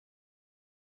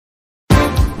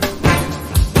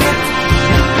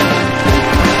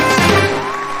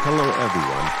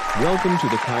Welcome to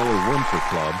the Wermter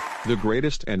Club, the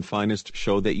greatest and finest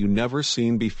show that you never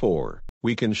seen before.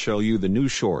 We can show you the new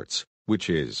shorts,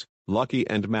 which is Lucky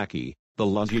and Mackie, the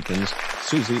Luzikins,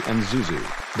 Susie and Zuzu,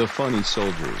 the funny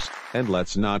soldiers, and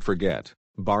let's not forget,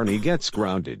 Barney gets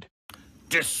grounded.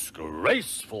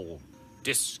 Disgraceful,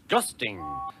 disgusting,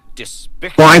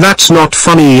 despicable. Why, that's not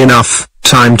funny enough.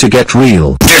 Time to get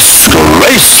real.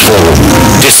 Disgraceful,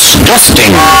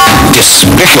 disgusting,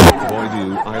 despicable. Boy,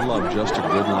 do I love just a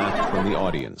good laugh from the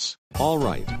audience.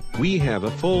 Alright, we have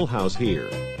a full house here.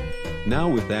 Now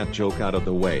with that joke out of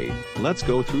the way, let's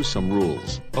go through some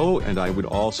rules. Oh, and I would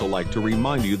also like to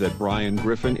remind you that Brian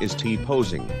Griffin is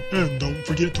T-posing. And don't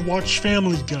forget to watch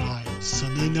Family Guy,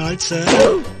 Sunday nights at...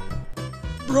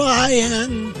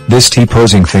 Brian! This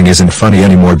T-posing thing isn't funny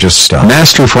anymore, just stop.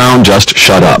 Master Frown, just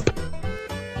shut up.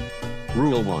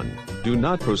 Rule 1. Do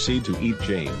not proceed to eat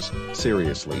James.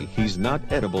 Seriously, he's not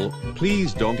edible.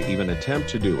 Please don't even attempt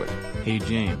to do it. Hey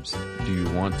James, do you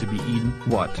want to be eaten?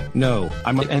 What? No,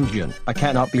 I'm an engine. I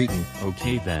cannot be eaten.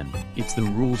 Okay then, it's the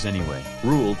rules anyway.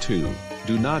 Rule 2.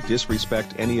 Do not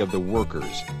disrespect any of the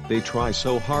workers. They try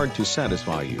so hard to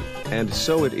satisfy you, and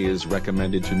so it is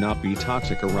recommended to not be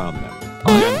toxic around them.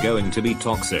 I am going to be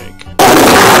toxic.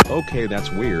 Okay,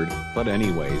 that's weird, but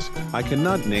anyways, I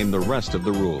cannot name the rest of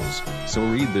the rules, so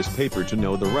read this paper to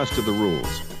know the rest of the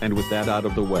rules, and with that out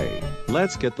of the way,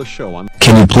 let's get the show on.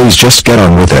 Can you please just get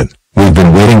on with it? We've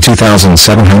been waiting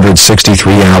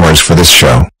 2,763 hours for this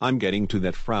show. I'm getting to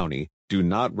that, Frowny. Do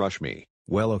not rush me.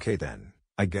 Well, okay then,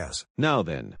 I guess. Now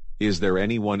then, is there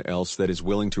anyone else that is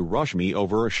willing to rush me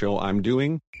over a show I'm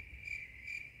doing?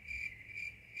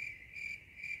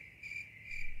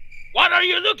 What are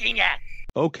you looking at?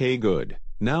 Okay, good.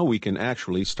 Now we can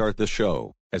actually start the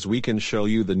show, as we can show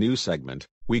you the new segment.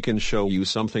 We can show you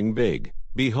something big.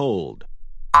 Behold.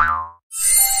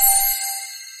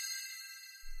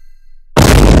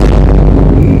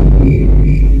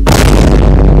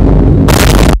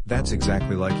 That's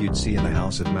exactly like you'd see in the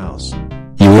House of Mouse.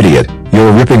 You idiot,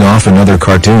 you're ripping off another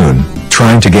cartoon,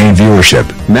 trying to gain viewership.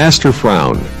 Master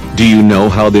Frown, do you know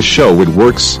how this show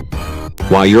works?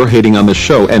 Why you're hating on the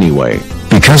show anyway?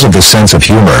 Because of the sense of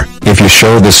humor. If you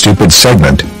show this stupid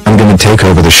segment, I'm gonna take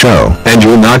over the show. And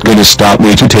you're not gonna stop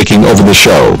me to taking over the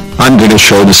show. I'm gonna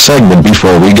show the segment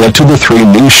before we get to the 3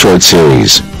 new short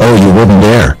series. Oh, you wouldn't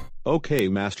dare. Okay,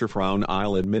 Master Frown,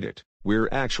 I'll admit it. We're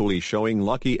actually showing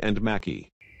Lucky and Mackie.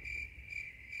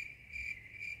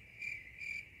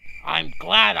 I'm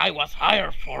glad I was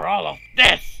hired for all of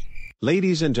this.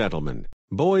 Ladies and gentlemen,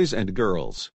 boys and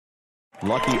girls,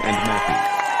 Lucky and Mackie.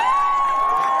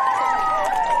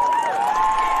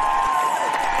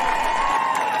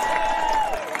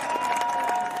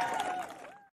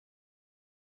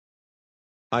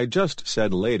 I just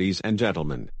said ladies and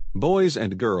gentlemen, boys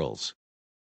and girls,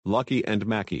 Lucky and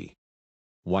Mackie.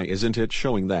 Why isn't it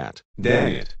showing that?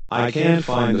 Dang it, I can't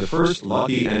find the first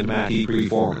Lucky and Mackie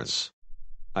performance.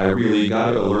 I really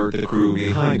gotta alert the crew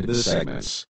behind the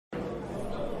segments.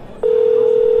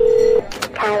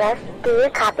 Carlos, do you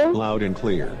copy? Loud and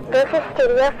clear. This is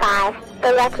Studio 5,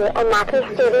 the Lucky and Mackie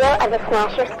studio of the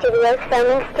Smasher Studios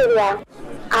filming studio.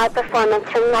 Our performance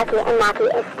from Lucky and Mackie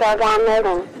is still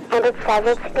downloading, and it says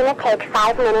it's gonna take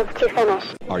 5 minutes to finish.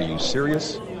 Are you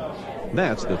serious?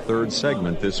 That's the 3rd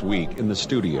segment this week in the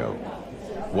studio.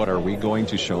 What are we going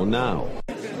to show now?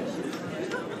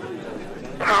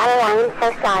 Tyler, I am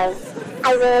so sorry.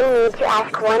 I really need to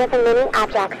ask one of the many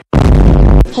objects.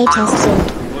 Hey Test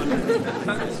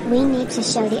 2. We need to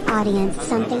show the audience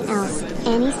something else.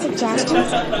 Any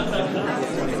suggestions?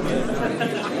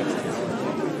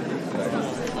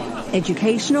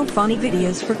 Educational funny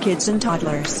videos for kids and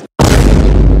toddlers.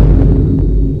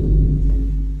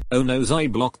 Oh no, I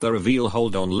blocked the reveal.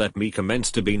 Hold on, let me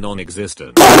commence to be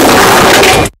non-existent.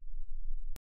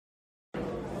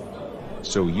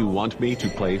 So you want me to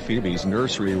play Phoebe's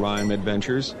nursery rhyme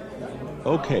adventures?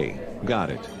 Okay, got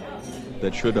it.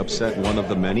 That should upset one of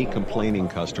the many complaining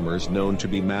customers known to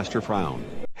be Master Frown.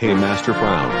 Hey Master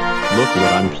Frown, look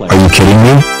what I'm playing. Are you kidding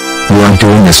me? You aren't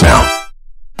doing this now.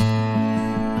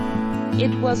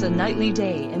 It was a nightly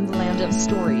day in the land of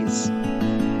stories.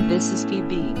 This is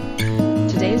Phoebe.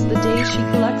 Today's the day she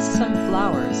collects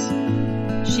sunflowers.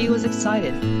 She was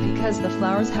excited because the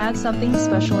flowers had something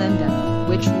special in them,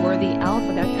 which were the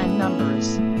alphabet and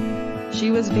numbers. She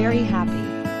was very happy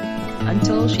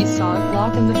until she saw a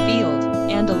clock in the field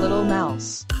and a little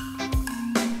mouse.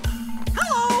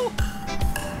 Hello!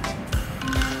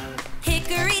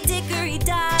 Hickory dickory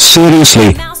dock.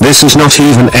 Seriously, this is not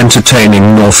even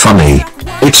entertaining nor funny.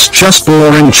 It's just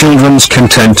boring children's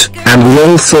content, and we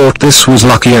all thought this was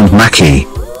Lucky and Mackie.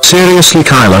 Seriously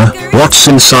Kyla, what's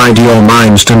inside your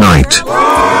mind tonight?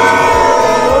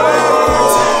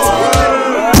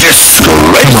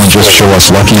 Come on, just show us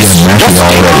Lucky and Mackie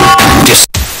already.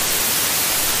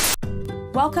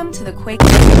 Welcome to the Quake.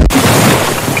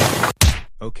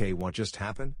 Okay, what just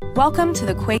happened? Welcome to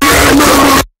the Quake.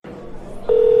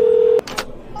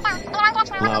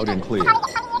 Loud and clear.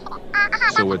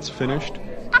 So it's finished?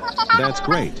 That's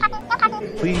great.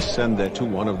 Please send that to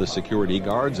one of the security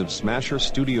guards of Smasher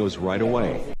Studios right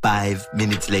away. 5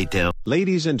 minutes later.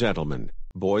 Ladies and gentlemen,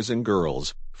 boys and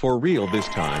girls, for real this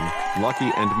time,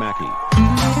 Lucky and Mackie.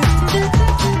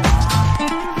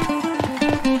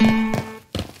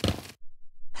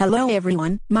 Hello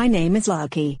everyone, my name is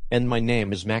Lucky. And my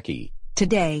name is Mackie.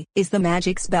 Today is the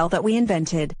magic spell that we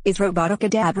invented, is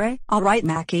Roboticadabra. Alright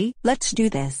Mackie, let's do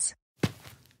this.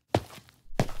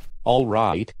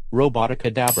 Alright,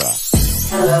 Roboticadabra.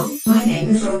 Hello, my name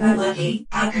is Robot Lucky.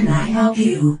 How can I help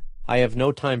you? I have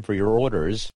no time for your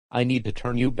orders. I need to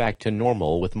turn you back to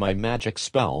normal with my magic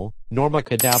spell,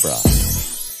 Normacadabra.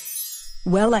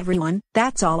 Well everyone,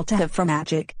 that's all to have for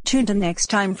magic. Tune in next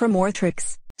time for more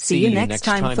tricks. See you next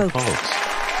time folks.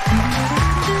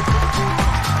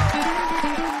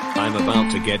 I'm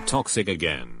about to get toxic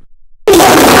again.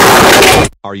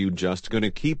 Are you just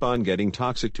gonna keep on getting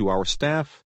toxic to our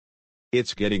staff?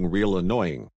 It's getting real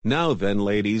annoying. Now then,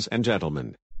 ladies and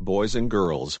gentlemen, boys and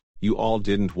girls, you all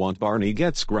didn't want Barney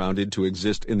Gets Grounded to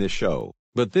exist in this show,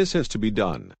 but this has to be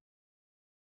done.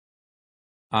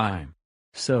 I'm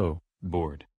so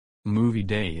bored. Movie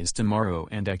day is tomorrow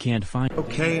and I can't find.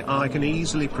 Okay, I can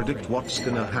easily predict what's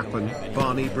gonna happen.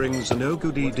 Barney brings a no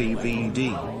goodie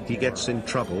DVD, he gets in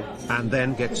trouble, and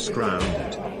then gets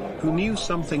grounded. Who knew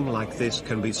something like this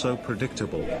can be so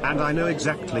predictable? And I know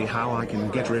exactly how I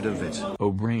can get rid of it. Oh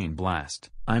brain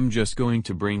blast, I'm just going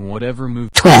to bring whatever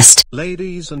movie. Twist.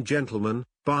 Ladies and gentlemen,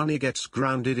 Barney Gets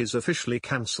Grounded is officially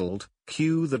cancelled.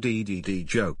 Cue the DDD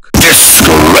joke.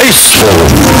 Disgraceful!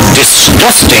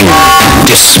 Disgusting!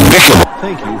 Despicable!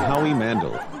 Thank you, Howie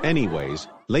Mandel. Anyways,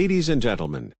 ladies and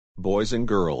gentlemen, boys and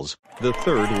girls, the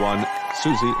third one,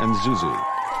 Susie and Zuzu.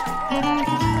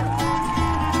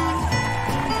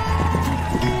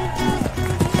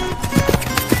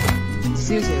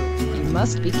 Zuzu, you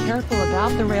must be careful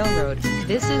about the railroad.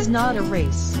 This is not a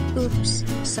race. Oops,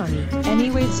 sorry.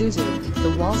 Anyway Zuzu,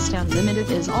 the wall stand limited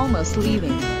is almost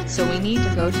leaving, so we need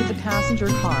to go to the passenger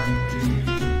car.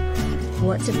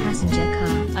 What's a passenger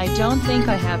car? I don't think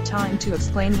I have time to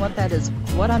explain what that is.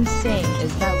 What I'm saying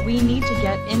is that we need to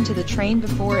get into the train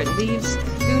before it leaves.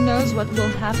 Who knows what will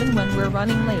happen when we're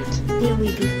running late? Will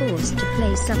we be forced to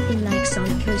play something like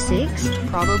Sonic 06?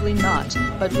 Probably not,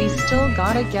 but we still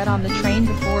gotta get on the train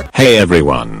before. Hey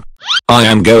everyone. I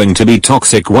am going to be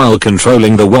toxic while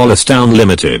controlling the Wallace Town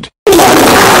Limited. And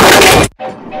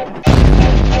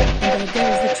there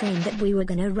goes the train that we were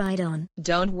gonna ride on.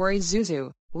 Don't worry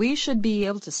Zuzu. We should be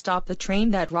able to stop the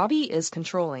train that Robbie is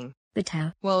controlling. But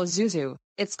how? Well Zuzu,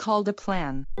 it's called a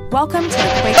plan. Welcome to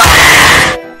the Quake.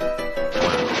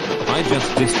 I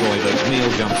just destroyed a meal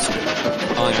jumpsuit.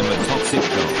 I am a toxic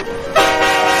dog.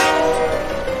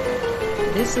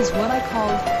 This is what I call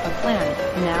a plan.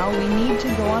 Now we need to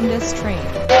go on this train.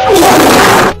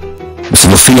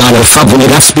 Zwyfiale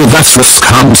fabularstwie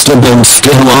wefrskhamstedem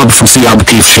stylob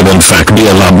fusjabkiwsiedem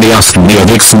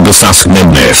fakbielabniaskniewiksen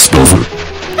besasknemnestov.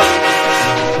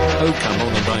 Oh come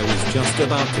on, and I was just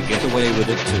about to get away with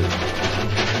it too.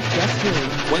 Yes really.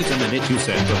 Wait a minute, you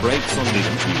said the brakes on,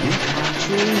 didn't you?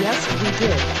 Actually yes we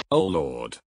did. Oh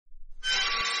lord.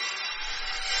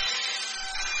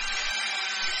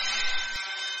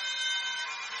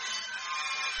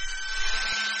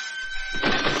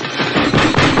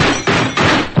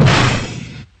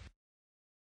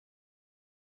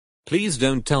 Please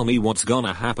don't tell me what's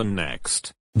gonna happen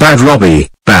next. Bad Robbie,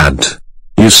 bad.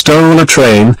 You stole a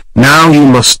train, now you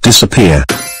must disappear.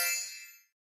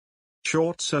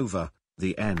 Shorts over.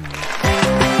 The end.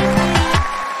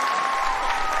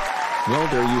 Well,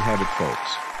 there you have it,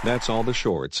 folks. That's all the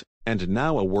shorts, and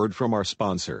now a word from our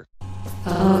sponsor.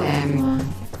 Hello everyone.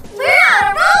 We're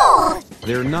on a roll!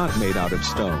 They're not made out of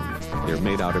stone. They're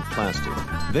made out of plastic.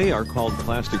 They are called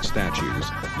plastic statues.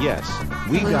 Yes,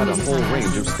 we got a whole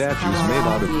range of statues made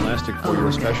out of plastic for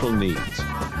your special needs.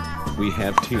 We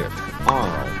have Tiff,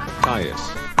 Arl,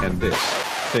 Caius, and this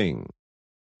thing.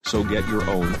 So get your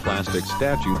own plastic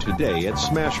statue today at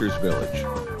Smashers Village.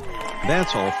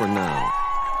 That's all for now.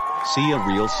 See ya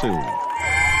real soon.